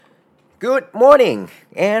Good morning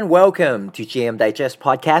and welcome to JM Digest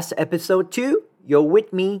Podcast Episode 2. You're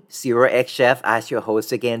with me, Zero X Chef, as your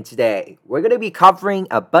host again today. We're going to be covering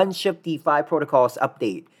a bunch of DeFi protocols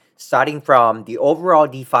update, starting from the overall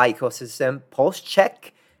DeFi ecosystem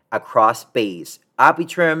post-check across Base,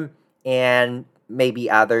 Arbitrum, and maybe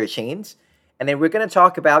other chains. And then we're going to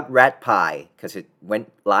talk about RedPi, because it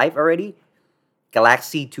went live already,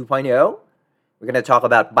 Galxe 2.0. We're going to talk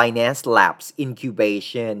about Binance Labs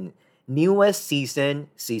Incubation, newest season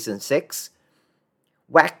 6,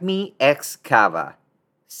 WACME X Kava,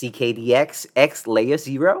 CKDX X Layer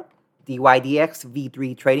 0, DYDX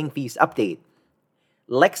V3 trading fees update,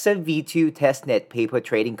 Lexa V2 testnet paper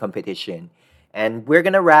trading competition, and we're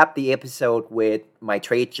gonna wrap the episode with my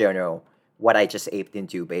trade journal, what I just aped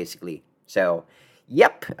into basically. So,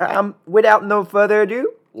 without no further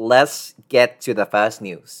ado, let's get to the first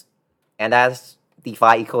news. And that's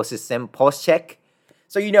DeFi ecosystem post-check.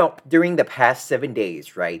 So, during the past 7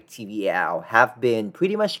 days, right, TVL have been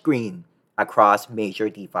pretty much green across major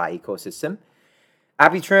DeFi ecosystem.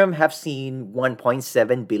 Arbitrum have seen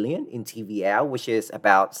 1.7 billion in TVL, which is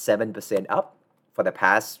about 7% up for the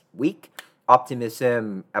past week.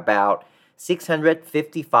 Optimism about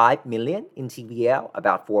 655 million in TVL,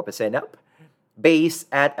 about 4% up. Base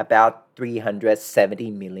at about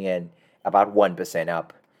 370 million, about 1%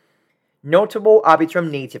 up. Notable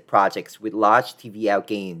Arbitrum native projects with large TVL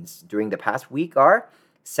gains during the past week are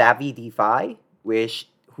Savvy DeFi, whose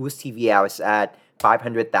TVL is at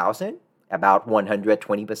 500,000, about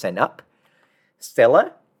 120% up.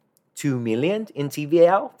 Stellar, 2 million in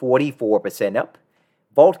TVL, 44% up.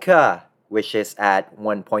 Vodka, which is at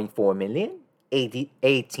 1.4 million,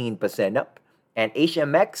 18% up. And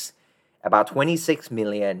HMX, about 26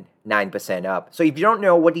 million, 9% up. So if you don't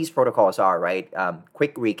know what these protocols are, right,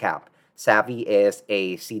 quick recap. Savvy is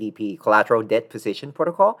a CDP, collateral debt position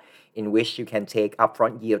protocol, in which you can take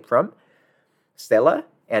upfront yield from. Stellar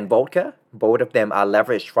and Vodka, both of them are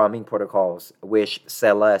leveraged farming protocols, which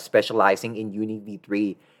Stellar specializing in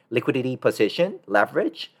UniV3 liquidity position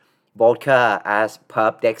leverage. Vodka as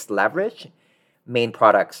perp dex leverage. Main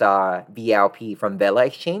products are VLP from Vela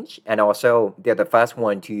Exchange, and also they're the first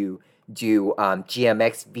one to do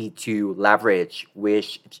GMX V2 leverage,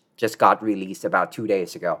 which just got released about 2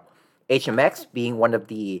 days ago. HMX being one of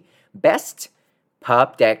the best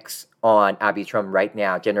perp decks on Arbitrum right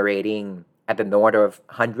now, generating at the north of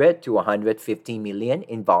 100 to 150 million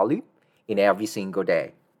in volume in every single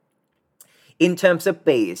day. In terms of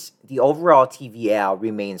base, the overall TVL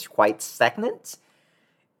remains quite stagnant.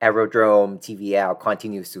 Aerodrome TVL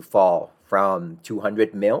continues to fall from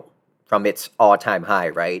 200 mil from its all-time high,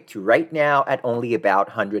 right, to right now at only about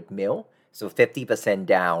 100 mil, so 50%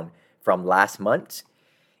 down from last month.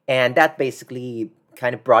 And that basically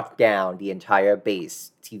kind of brought down the entire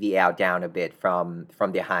base TVL down a bit from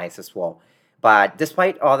the highs as well. But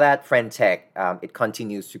despite all that, Friendtech, it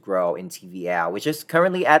continues to grow in TVL, which is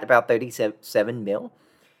currently at about 37 mil,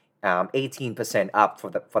 18% up for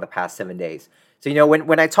the past 7 days. So,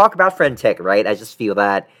 when I talk about Friendtech, right, I just feel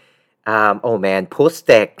that,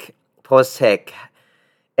 post-tech,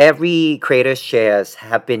 every creator's shares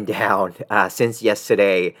have been down since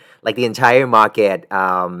yesterday. Like the entire market,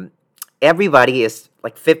 everybody is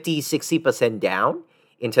like 50-60% down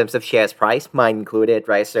in terms of shares price, mine included,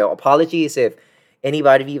 right? So apologies if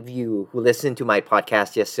anybody of you who listened to my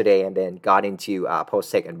podcast yesterday and then got into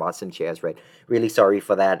post-tech and bought some shares, right? Really sorry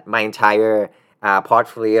for that. My entire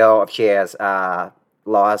portfolio of shares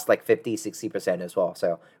lost like 50-60% as well.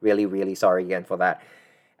 So really, really sorry again for that.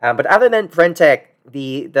 But other than Friendtech,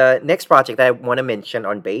 the next project that I want to mention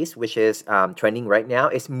on Base, which is trending right now,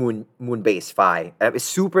 is Moonbase Fi. It's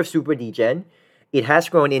super degen. It has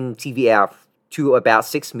grown in TVL to about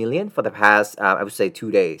 6 million for the past, I would say,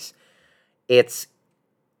 2 days. Its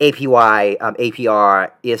APY,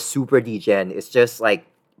 APR is super degen. It's just like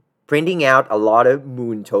printing out a lot of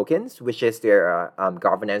Moon tokens, which is their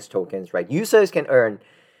governance tokens, right? Users can earn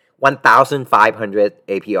 1,500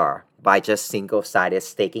 APR by just single-sided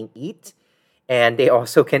staking ETH. And they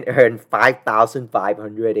also can earn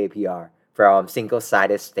 5,500 APR from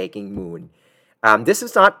single-sided staking Moon. This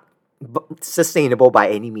is not sustainable by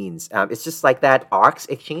any means. It's just like that ARX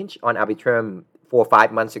exchange on Arbitrum 4 or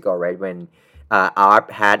 5 months ago, right? When ARB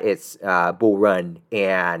had its bull run.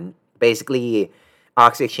 And basically,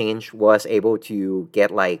 ARX exchange was able to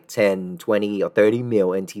get like 10, 20, or 30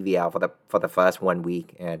 mil in TVL for the first 1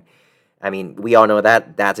 week. And I mean, we all know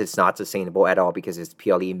that is not sustainable at all because it's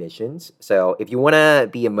purely emissions. So if you want to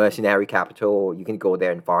be a mercenary capital, you can go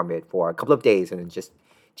there and farm it for a couple of days and then just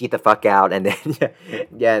cheat the fuck out and then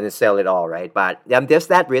yeah, and then sell it all, right? But there's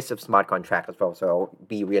that risk of smart contract as well, so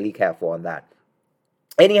be really careful on that.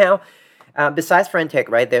 Anyhow, besides Fintech,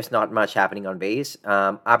 right, there's not much happening on Base.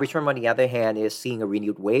 Arbitrum, on the other hand, is seeing a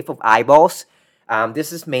renewed wave of eyeballs.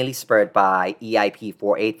 This is mainly spurred by EIP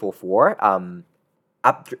 4844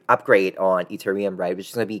 upgrade on Ethereum, right, which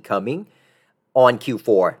is going to be coming on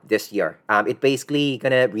Q4 this year. It basically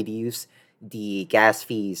going to reduce the gas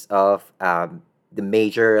fees of the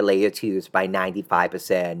major layer 2s by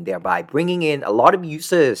 95%, thereby bringing in a lot of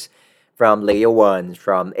users from layer 1s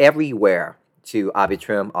from everywhere to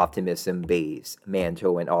Arbitrum, Optimism, Base,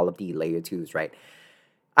 Mantle, and all of the layer 2s, right?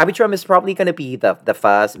 Arbitrum is probably going to be the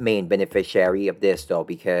first main beneficiary of this, though,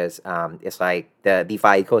 because it's like the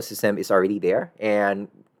DeFi ecosystem is already there. And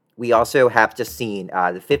we also have just seen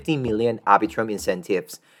the 15 million Arbitrum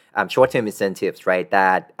incentives, short-term incentives, right,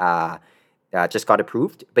 that just got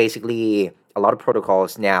approved. Basically, a lot of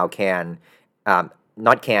protocols now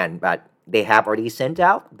not can, but they have already sent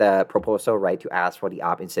out the proposal, right, to ask for the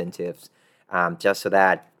ARB incentives, just so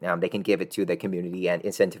that they can give it to the community and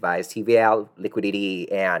incentivize TVL,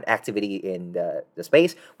 liquidity, and activity in the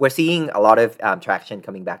space. We're seeing a lot of traction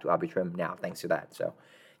coming back to Arbitrum now, thanks to that. So,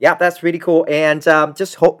 yeah, that's really cool. And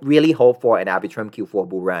just really hope for an Arbitrum Q4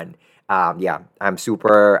 bull run. Yeah, I'm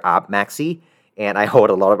super maxi, and I hold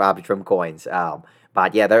a lot of Arbitrum coins.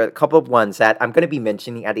 But yeah, there are a couple of ones that I'm going to be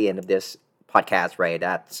mentioning at the end of this podcast, right?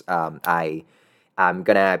 That's I'm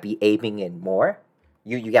going to be aiming in more.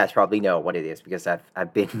 You guys probably know what it is because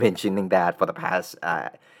I've been mentioning that for the past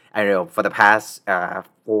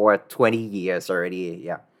for 20 years already.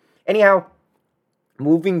 Yeah. Anyhow,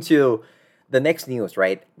 moving to the next news,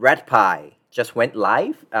 right? RedPie just went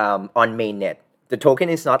live on mainnet. The token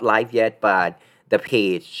is not live yet, but the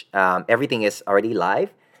page, everything is already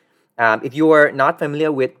live. If you are not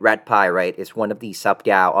familiar with RedPie, right, it's one of the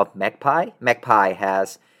sub-DAO of MagPie.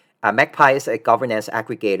 MagPie is a governance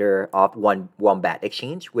aggregator of Wombat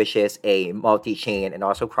Exchange, which is a multi-chain and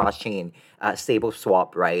also cross-chain stable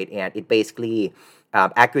swap, right? And it basically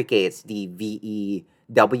aggregates the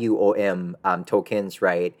VEWOM tokens,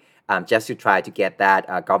 right? Just to try to get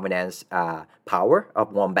that governance power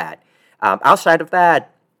of Wombat. Outside of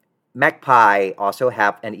that, MagPie also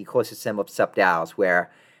have an ecosystem of sub-DAOs where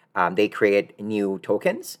they create new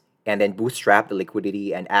tokens and then bootstrap the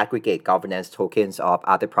liquidity and aggregate governance tokens of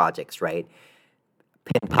other projects, right?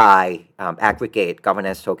 PinPie aggregate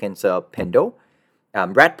governance tokens of Pendo.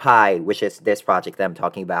 RedPie, which is this project that I'm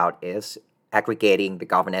talking about, is aggregating the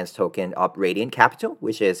governance token of Radiant Capital,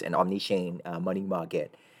 which is an omni-chain money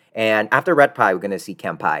market. And after RedPie, we're going to see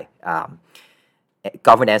CamPie,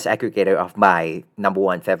 governance aggregator of my number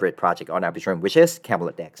one favorite project on Arbitrum, which is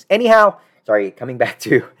Camelot Dex. Anyhow, sorry, coming back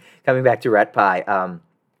to RedPie.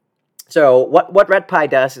 So what RedPie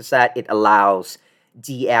does is that it allows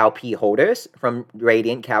DLP holders from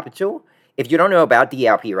Radiant Capital. If you don't know about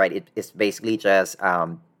DLP, right, it's basically just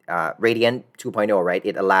Radiant 2.0, right?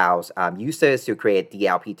 It allows users to create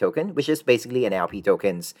DLP token, which is basically an LP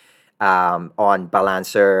tokens on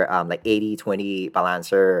Balancer, like 80-20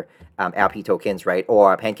 Balancer LP tokens, right?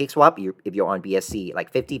 Or PancakeSwap, if you're on BSC,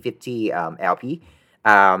 like 50-50 LP.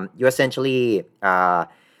 You're essentially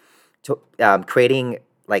creating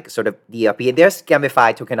like sort of DLP. There's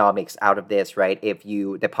gamified tokenomics out of this, right? If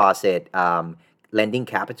you deposit lending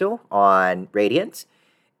capital on Radiant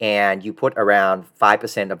and you put around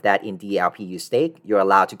 5% of that in DLP you stake, you're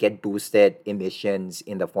allowed to get boosted emissions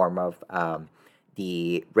in the form of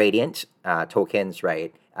the Radiant tokens,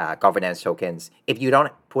 right? Governance tokens. If you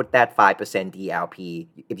don't put that 5% DLP,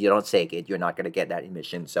 if you don't stake it, you're not going to get that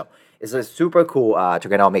emission. So it's a super cool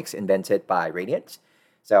tokenomics invented by Radiant.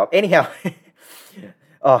 So anyhow,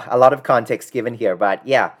 a lot of context given here, but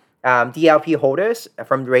yeah, DLP holders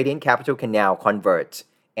from Radiant Capital can now convert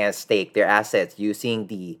and stake their assets using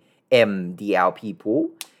the MDLP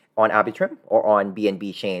pool on Arbitrum or on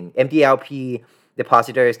BNB chain. MDLP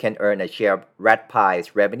depositors can earn a share of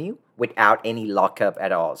RedPie's revenue without any lockup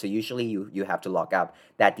at all. So usually you have to lock up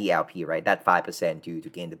that DLP, right? That 5% to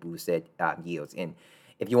gain the boosted yields. And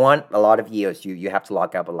if you want a lot of yields, you have to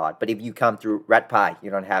lock up a lot. But if you come through RedPie,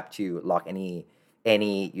 you don't have to lock any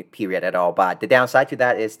period at all. But the downside to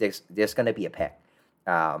that is there's going to be a peg.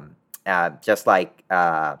 Just like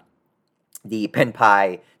the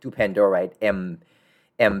PenPie to Pendo, right? M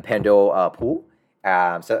Pendo pool.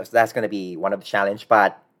 So that's going to be one of the challenge.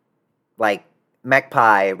 But like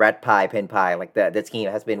MagPie, RedPie, PenPie, like the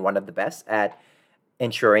team has been one of the best at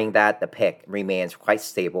ensuring that the peg remains quite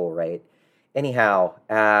stable, right? Anyhow,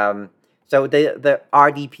 so the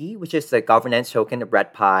RDP, which is the governance token of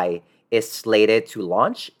RedPie, is slated to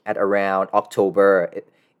launch at around October.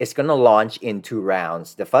 It's going to launch in 2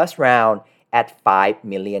 rounds. The first round at 5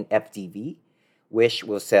 million FDV, which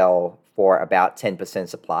will sell for about 10%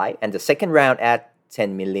 supply. And the second round at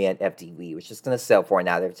 10 million FDV, which is going to sell for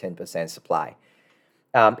another 10% supply.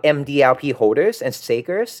 MDLP holders and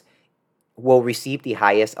stakers will receive the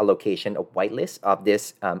highest allocation of whitelist of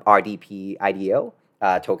this RDP IDO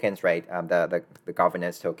tokens, right? The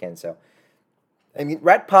governance token. So, I mean,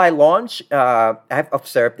 Red Pi launch, I've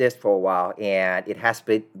observed this for a while, and it has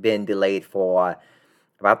been delayed for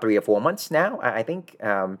about 3 or 4 months now, I think.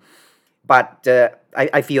 But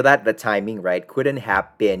I feel that the timing, right, couldn't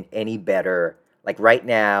have been any better. Like right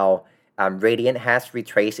now, Radiant has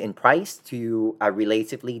retraced in price to a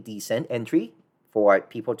relatively decent entry for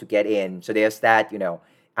people to get in. So there's that,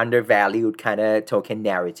 undervalued kind of token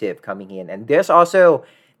narrative coming in. And there's also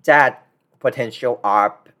that potential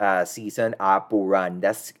ARP season, ARP bull run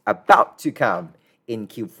that's about to come in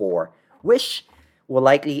Q4, which will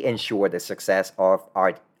likely ensure the success of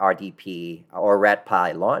RDP or Red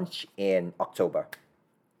Pi launch in October.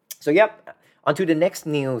 So, yep, on to the next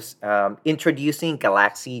news. Introducing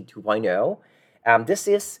Galxe 2.0. This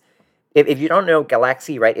is, if you don't know,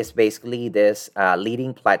 Galxe, right, is basically this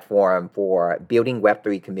leading platform for building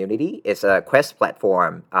Web3 community. It's a Quest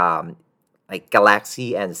platform. Like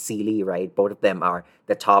Galxe and Sealy, right? Both of them are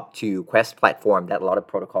the top 2 Quest platform that a lot of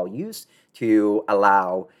protocol use to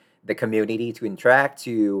allow the community to interact,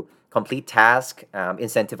 to complete tasks,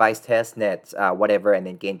 incentivize test nets, whatever, and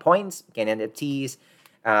then gain points, gain NFTs,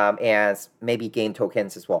 and maybe gain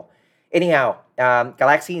tokens as well. Anyhow,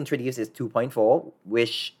 Galxe introduces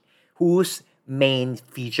 2.4, whose main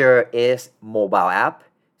feature is mobile app.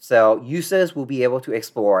 So users will be able to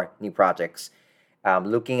explore new projects,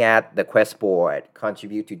 looking at the Quest board,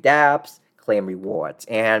 contribute to dApps, claim rewards,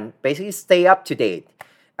 and basically stay up to date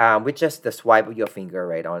with just the swipe of your finger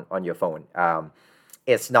right on your phone.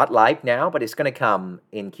 It's not live now, but it's going to come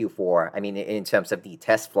in Q4. I mean, in terms of the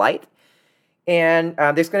test flight. And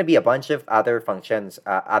there's going to be a bunch of other functions,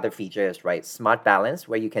 other features, right? Smart Balance,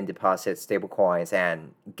 where you can deposit stablecoins,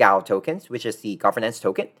 and GAO tokens, which is the governance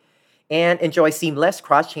token, and enjoy seamless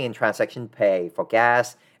cross-chain transaction pay for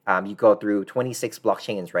gas. You go through 26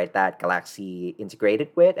 blockchains, right, that Galxe integrated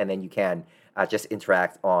with, and then you can just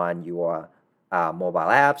interact on your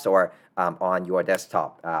mobile apps or on your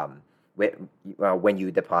desktop when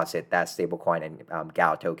you deposit that stablecoin and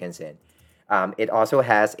GAO tokens in. It also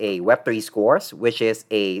has a Web3 scores, which is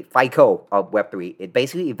a FICO of Web3. It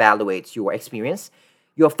basically evaluates your experience,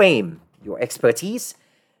 your fame, your expertise,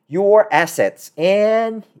 your assets,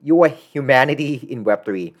 and your humanity in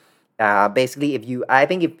Web3. Basically, if you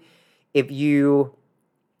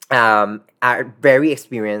are very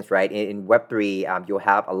experienced, right, in Web3, you'll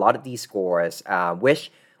have a lot of these scores,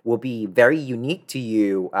 which will be very unique to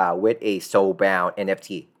you with a soul-bound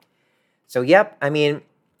NFT. So, yep, I mean,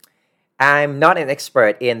 I'm not an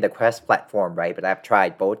expert in the Quest platform, right, but I've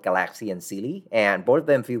tried both Galxe and Sealy, and both of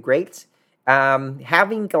them feel great.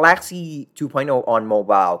 Having Galxe 2.0 on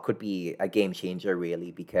mobile could be a game changer,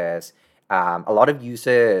 really, because a lot of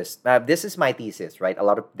users, this is my thesis, right? A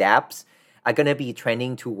lot of dApps are going to be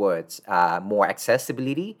trending towards more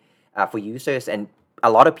accessibility for users, and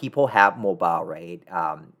a lot of people have mobile, right?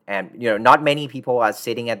 And not many people are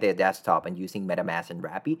sitting at their desktop and using MetaMask and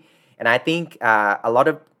Rappi. And I think a lot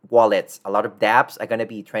of wallets, a lot of dApps are going to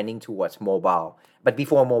be trending towards mobile. But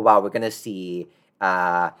before mobile, we're going to see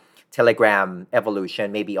Telegram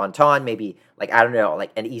evolution, maybe on Ton, maybe I don't know,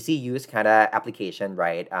 like an easy use kind of application,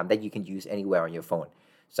 right? That you can use anywhere on your phone.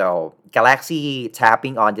 So Galxe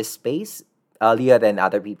tapping on this space earlier than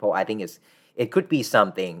other people, I think it could be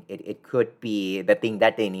something. It could be the thing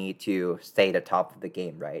that they need to stay at the top of the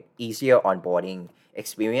game, right? Easier onboarding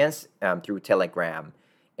experience through Telegram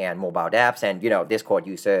and mobile apps, and Discord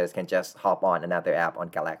users can just hop on another app on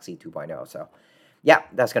Galxe 2.0. So yeah,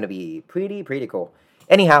 that's going to be pretty cool.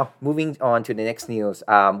 Anyhow, moving on to the next news,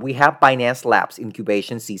 we have Binance Labs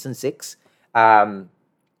Incubation Season 6,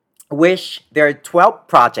 which there are 12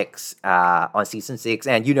 projects on Season 6.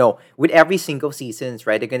 And, with every single seasons,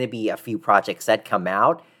 right, there are going to be a few projects that come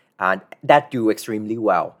out that do extremely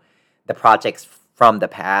well. The projects from the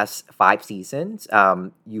past 5 seasons,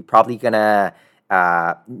 you probably going to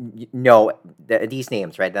know these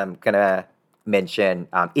names, right? I'm going to mention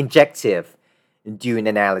Injective, Dune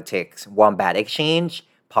Analytics, Wombat Exchange,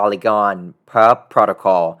 Polygon, Perp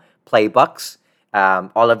Protocol, Playbooks.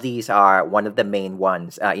 All of these are one of the main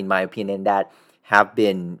ones, in my opinion, that have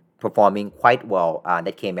been performing quite well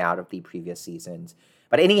that came out of the previous seasons.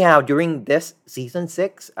 But anyhow, during this Season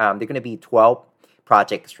 6, there are going to be 12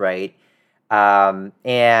 projects, right?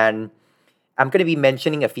 And I'm going to be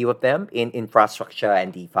mentioning a few of them in infrastructure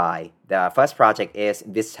and DeFi. The first project is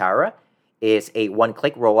Vistara. Is a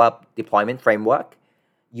one-click roll-up deployment framework,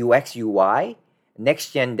 UX UI,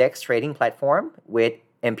 next-gen DEX trading platform with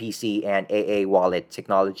MPC and AA wallet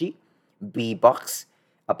technology. Bbox,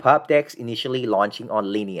 a pub DEX initially launching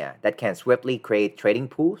on Linea that can swiftly create trading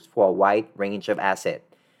pools for a wide range of assets.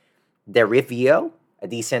 Derivio, a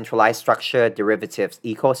decentralized structured derivatives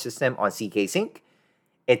ecosystem on CK Sync.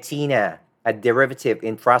 Ethena, a derivative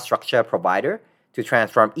infrastructure provider to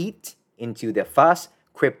transform ETH into the first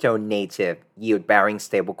crypto native yield bearing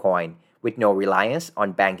stablecoin with no reliance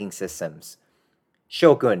on banking systems.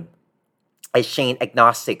 Shogun, a chain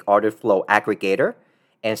agnostic order flow aggregator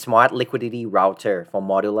and smart liquidity router for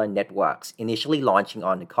modular networks, initially launching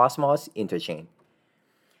on the Cosmos interchain.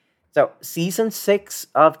 So, season 6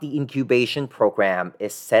 of the incubation program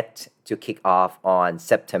is set to kick off on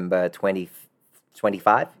September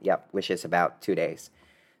 2025. Yep, which is about 2 days.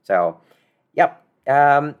 So, yep.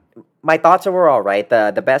 My thoughts overall, right?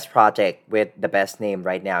 The best project with the best name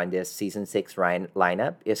right now in this season 6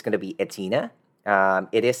 lineup is going to be Ethena.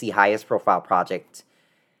 It is the highest profile project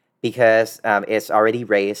because it's already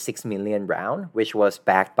raised 6 million round, which was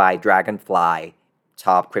backed by Dragonfly,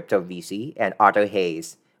 top crypto VC, and Arthur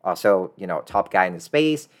Hayes, also top guy in the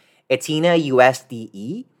space. Ethena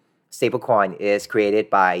USDE stablecoin is created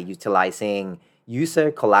by utilizing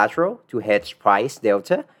user collateral to hedge price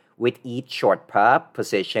delta with each short pub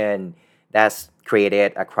position that's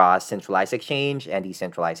created across centralized exchange and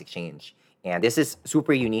decentralized exchange. And this is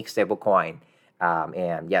super unique stablecoin.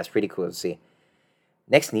 And yeah, it's pretty cool to see.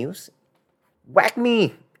 Next news,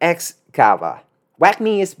 WhackMe X Kava.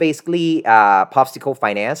 WhackMe is basically Popsicle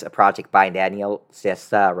Finance, a project by Daniel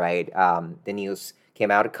Sessa, right? The news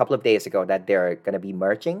came out a couple of days ago that they're going to be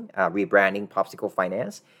merging, rebranding Popsicle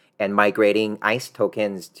Finance, and migrating ICE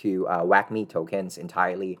tokens to WhackMe tokens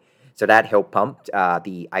entirely. So that helped pump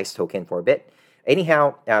the ICE token for a bit.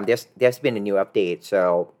 Anyhow, there's been a new update.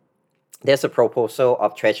 So there's a proposal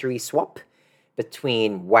of treasury swap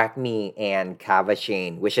between WhackMe and Kava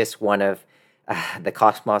chain, which is one of the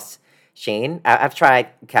Cosmos chain. I've tried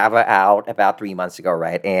Kava out about 3 months ago,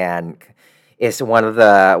 right? And it's one of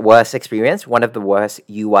the worst experience, one of the worst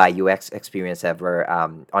UI UX experience ever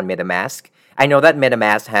on MetaMask. I know that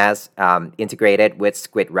MetaMask has integrated with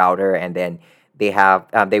Squid Router, and then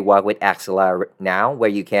they work with Axela now, where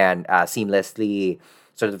you can seamlessly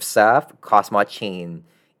sort of surf Cosmos chain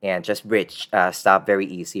and just bridge stuff very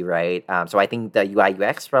easy, right? So I think the UI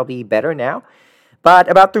UX probably better now. But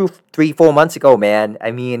about 3-4 months ago, man, I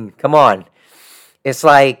mean, come on, it's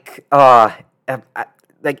like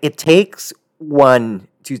it takes 1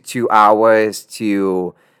 to 2 hours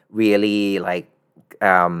to really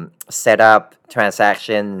set up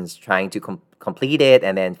transactions, trying to complete it,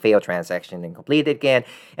 and then fail transaction and complete it again,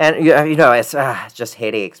 and it's just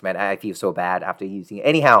headaches, man. I feel so bad after using it.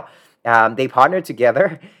 Anyhow, they partnered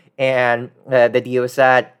together, and the deal is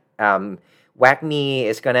that WhackMe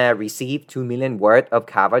is gonna receive 2 million worth of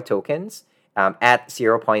Kava tokens at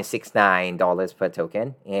 $0.69 per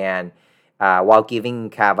token, and while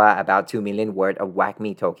giving Kava about 2 million worth of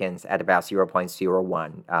WhackMe tokens at about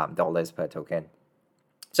 $0.01 per token.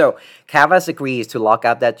 So Kavas agrees to lock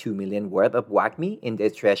up that 2 million worth of WhackMe in their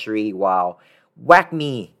treasury, while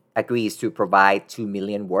WhackMe agrees to provide 2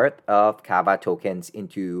 million worth of Kava tokens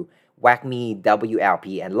into WhackMe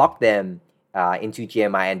WLP and lock them into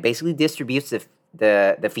GMI, and basically distributes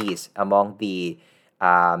the fees among the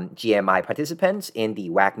GMI participants in the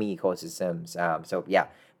WhackMe ecosystems. So yeah,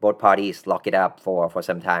 both parties lock it up for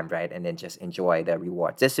some time, right? And then just enjoy the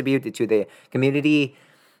rewards, distribute it to the community.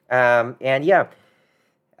 And yeah,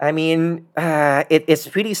 I mean, it's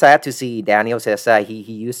pretty sad to see Daniel says he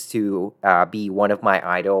used to be one of my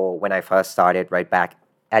idol when I first started, right back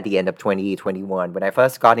at the end of 2021, when I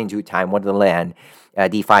first got into Time Wonderland,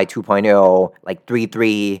 DeFi 2.0, like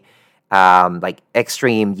 3.3, like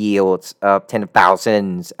extreme yields of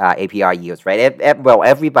 10,000s APR yields, right? Well,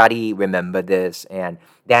 everybody remember this, and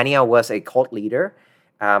Daniel was a cult leader.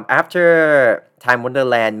 After Time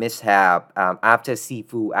Wonderland mishap, after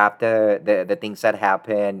Sifu, after the things that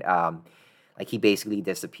happened, like he basically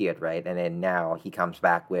disappeared, right? And then now he comes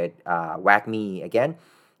back with WhackMe again.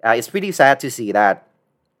 It's pretty sad to see that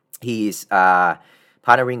he's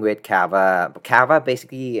partnering with Kava. Kava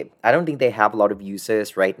basically, I don't think they have a lot of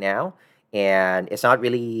users right now, and it's not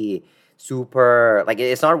really super, like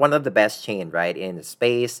it's not one of the best chain, right, in the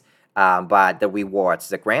space. But the rewards,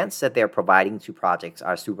 the grants that they're providing to projects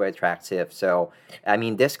are super attractive. So, I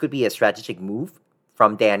mean, this could be a strategic move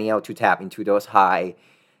from Daniel to tap into those high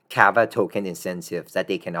Kava token incentives that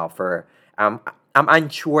they can offer. I'm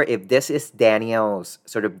unsure if this is Daniel's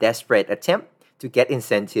sort of desperate attempt to get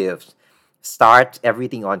incentives, start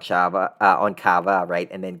everything on Java, on Kava, right,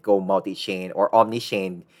 and then go multi-chain or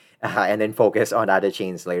omni-chain, and then focus on other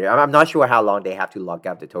chains later. I'm not sure how long they have to lock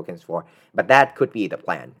up the tokens for, but that could be the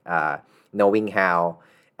plan. Knowing how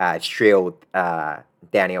shrewd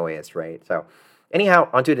Daniel is, right? So, anyhow,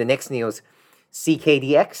 onto the next news.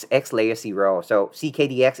 CKDX X Layer 0. So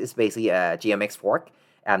CKDX is basically a GMX fork.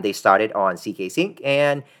 They started on CK Sync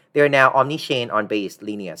and they're now omni-chain on Base,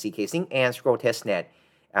 Linea, CK Sync, and Scroll Testnet.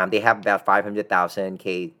 They have about 500,000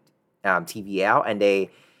 K TVL, and they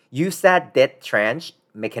use that debt tranche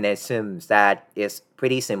mechanisms that is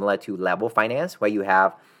pretty similar to level finance, where you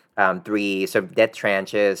have three sort of debt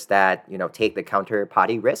tranches that take the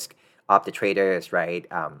counterparty risk of the traders, right,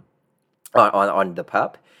 on the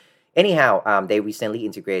pub. Anyhow, they recently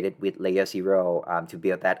integrated with Layer 0 to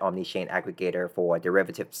build that omni-chain aggregator for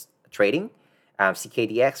derivatives trading.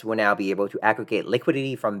 CKDX will now be able to aggregate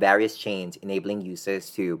liquidity from various chains, enabling users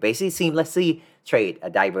to basically seamlessly trade a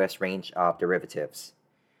diverse range of derivatives.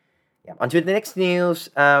 Yeah. On to the next news,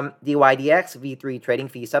 DYDX V3 trading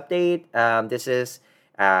fees update. This is,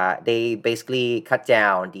 they basically cut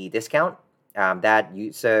down the discount that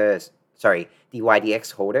DYDX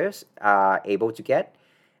holders are able to get.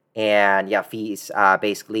 And yeah, fees are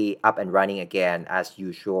basically up and running again as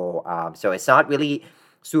usual. So it's not really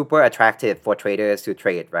super attractive for traders to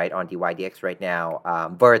trade, right, on DYDX right now.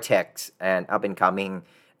 Vertex and up and coming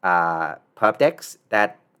PubDex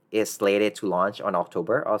that is slated to launch on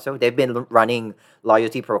October also. They've been running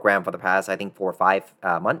loyalty program for the past, I think, 4 or 5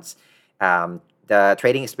 months. The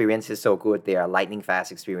trading experience is so good. They are lightning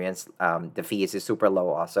fast experience. The fees is super low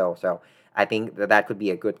also. So I think that could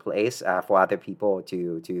be a good place for other people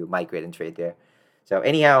to migrate and trade there. So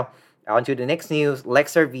anyhow, on to the next news.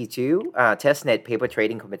 Lexer V2 testnet paper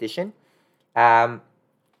trading competition.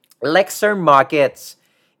 Lexer Markets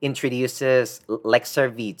introduces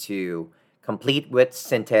Lexer V2, complete with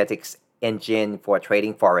synthetics engine for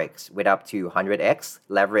trading forex with up to 100x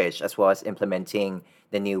leverage, as well as implementing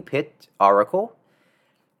the new PIT Oracle.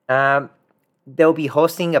 They'll be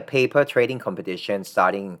hosting a paper trading competition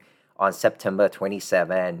starting on September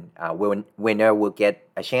 27. Winner will get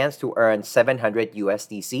a chance to earn 700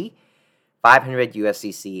 USDC, 500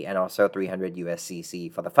 USDC, and also 300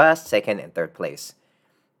 USDC for the first, second, and third place.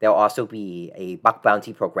 There'll also be a buck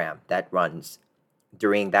bounty program that runs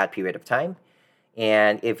during that period of time.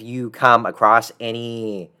 And if you come across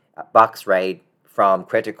any bucks, right, from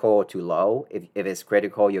critical to low, if it's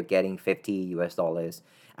critical, you're getting 50 US dollars.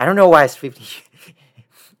 I don't know why it's 50.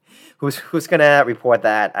 Who's gonna report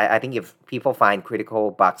that? I think if people find critical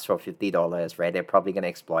bucks for $50, right, they're probably gonna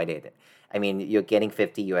exploit it. I mean, you're getting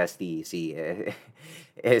 50 USD.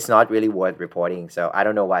 It's not really worth reporting. So I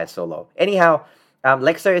don't know why it's so low. Anyhow,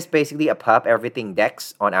 Lexer is basically a pub everything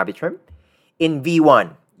DEX on Arbitrum. In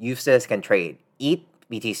V1, users can trade ETH,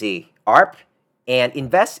 BTC, ARP, and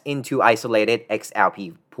invest into isolated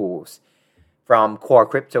XRP pools from Core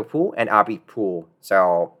Crypto Pool and Arbit Pool.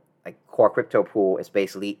 So like Core Crypto Pool is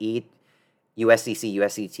basically ETH, USDC,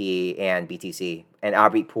 USDT, and BTC. And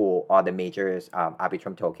Arbit Pool are the major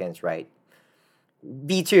Arbitrum tokens, right?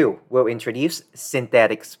 V2 will introduce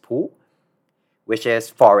Synthetics Pool, which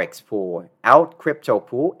is Forex Pool, Out Crypto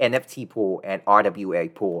Pool, NFT Pool, and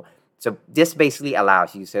RWA Pool. So this basically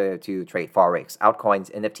allows users to trade Forex,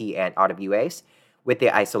 altcoins, NFT, and RWAs with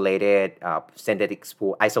the isolated Synthetics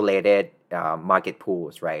Pool, isolated market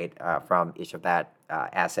pools, right, from each of that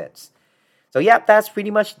assets. So yeah, that's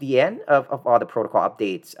pretty much the end of all the protocol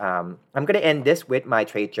updates. I'm going to end this with my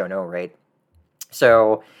trade journal, right?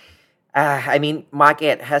 So, I mean,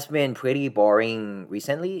 market has been pretty boring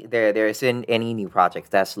recently. There isn't any new projects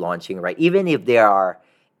that's launching, right? Even if there are,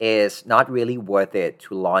 it's not really worth it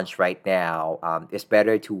to launch right now. It's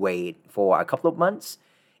better to wait for a couple of months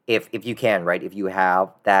if you can, right? If you have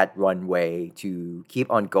that runway to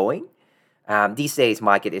keep on going. These days,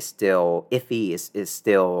 market is still iffy, is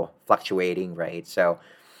still fluctuating, right? So,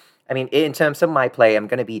 I mean, in terms of my play, I'm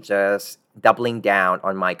going to be just doubling down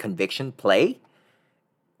on my conviction play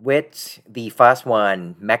with the first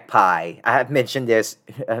one, Magpie. I have mentioned this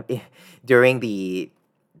during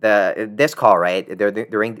this call, right?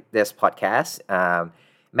 During this podcast.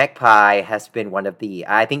 Magpie has been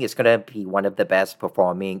I think it's going to be one of the best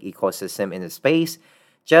performing ecosystem in the space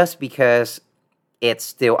just because it's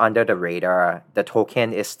still under the radar. The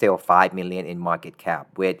token is still 5 million in market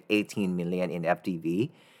cap with 18 million in FDV.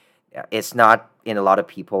 It's not in a lot of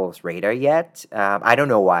people's radar yet. I don't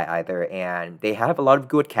know why either. And they have a lot of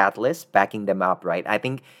good catalysts backing them up, right? I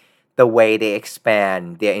think the way they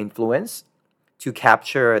expand their influence to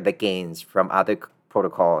capture the gains from other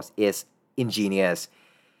protocols is ingenious.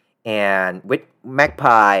 And with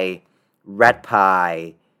Magpie,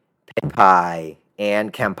 RedPie, PinPie,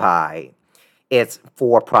 and CamPie, it's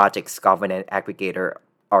four projects governance aggregator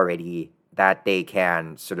already that they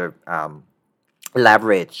can sort of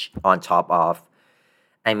leverage on top of.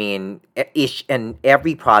 I mean, each and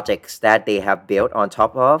every projects that they have built on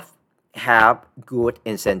top of have good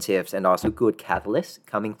incentives and also good catalysts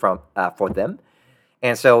coming from for them.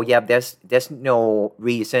 And so, yeah, there's no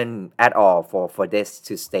reason at all for this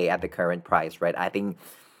to stay at the current price, right? I think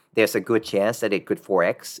there's a good chance that it could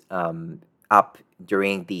 4x up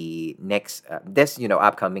during the next this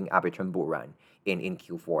upcoming Arbitrum bull run in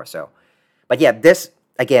Q4. So, but yeah, this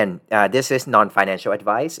again, this is non-financial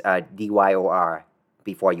advice, DYOR,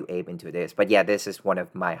 before you aim into this. But yeah, this is one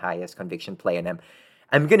of my highest conviction play, and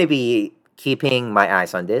I'm gonna be keeping my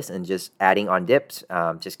eyes on this and just adding on dips.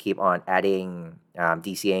 Just keep on adding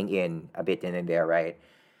DCing in a bit in and there, right?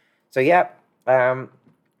 So yeah,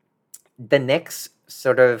 the next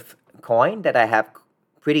sort of coin that I have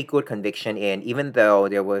pretty good conviction in, even though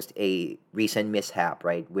there was a recent mishap,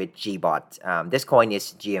 right, with GBot. This coin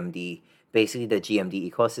is GMD, basically the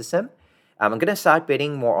GMD ecosystem. I'm gonna start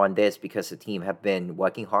bidding more on this because the team have been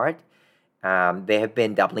working hard. They have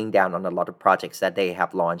been doubling down on a lot of projects that they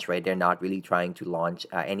have launched, right? They're not really trying to launch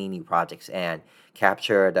any new projects and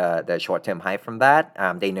capture the short-term hype from that.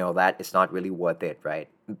 They know that it's not really worth it, right?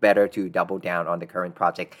 Better to double down on the current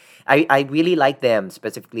project. I really like them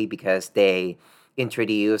specifically because they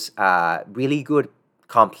introduce really good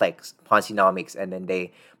complex Ponzinomics, and then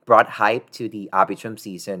they brought hype to the Arbitrum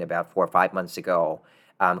season about 4 or 5 months ago.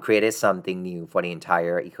 Created something new for the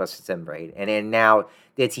entire ecosystem, right? And then now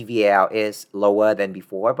the TVL is lower than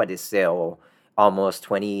before, but it's still almost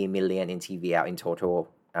 20 million in TVL in total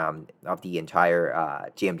of the entire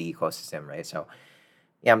GMD ecosystem, right? So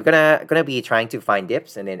yeah, I'm gonna be trying to find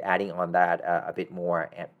dips and then adding on that a bit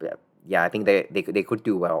more. And, yeah, I think they could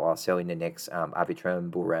do well also in the next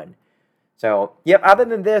Arbitrum bull run. So yep. Other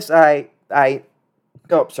than this, Other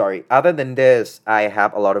than this, I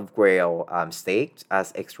have a lot of Grail staked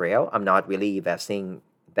as X-Rail. I'm not really investing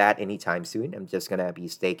that anytime soon. I'm just gonna be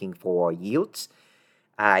staking for yields.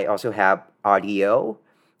 I also have RDO,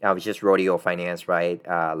 which is Rodeo Finance, right?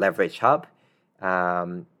 Leverage Hub.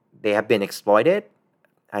 They have been exploited,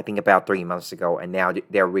 I think, about 3 months ago, and now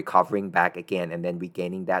they're recovering back again and then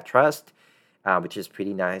regaining that trust, which is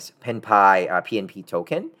pretty nice. PenPy, PNP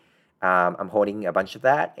token. I'm holding a bunch of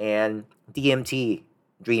that, and DMT,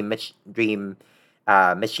 Dream Machine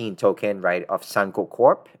token, right, of Sunco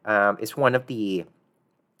Corp. It's one of the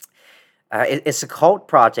it's a cult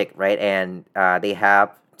project, right, and they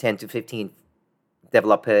have 10 to 15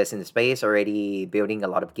 developers in the space already building a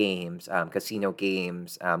lot of games, casino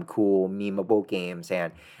games, cool memeable games,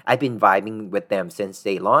 and I've been vibing with them since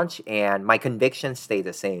they launched, and my convictions stay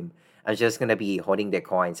the same. I'm just gonna be holding their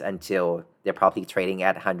coins until they're probably trading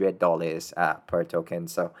at $100 per token.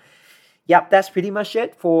 So, yep, that's pretty much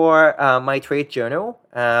it for my trade journal.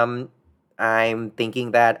 I'm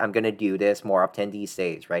thinking that I'm gonna do this more often these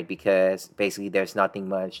days, right? Because basically there's nothing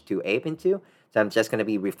much to ape into. So I'm just gonna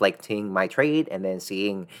be reflecting my trade and then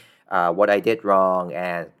seeing what I did wrong,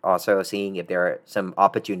 and also seeing if there are some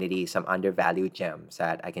opportunities, some undervalued gems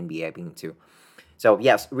that I can be aping to. So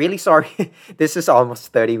yes, really sorry. This is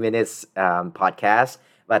almost 30 minutes podcast,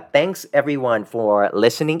 but thanks everyone for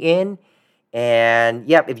listening in. And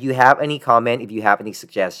yeah, if you have any comment, if you have any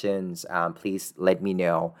suggestions, please let me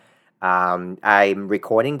know. I'm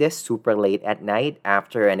recording this super late at night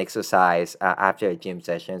after an exercise, after a gym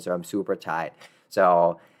session, so I'm super tired.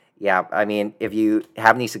 So yeah, I mean, if you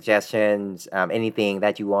have any suggestions, anything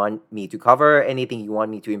that you want me to cover, anything you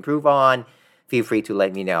want me to improve on, feel free to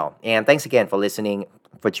let me know. And thanks again for listening,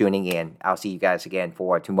 for tuning in. I'll see you guys again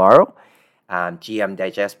for tomorrow. GM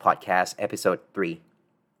Digest Podcast, Episode 3.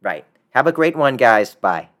 Right. Have a great one, guys.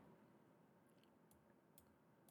 Bye.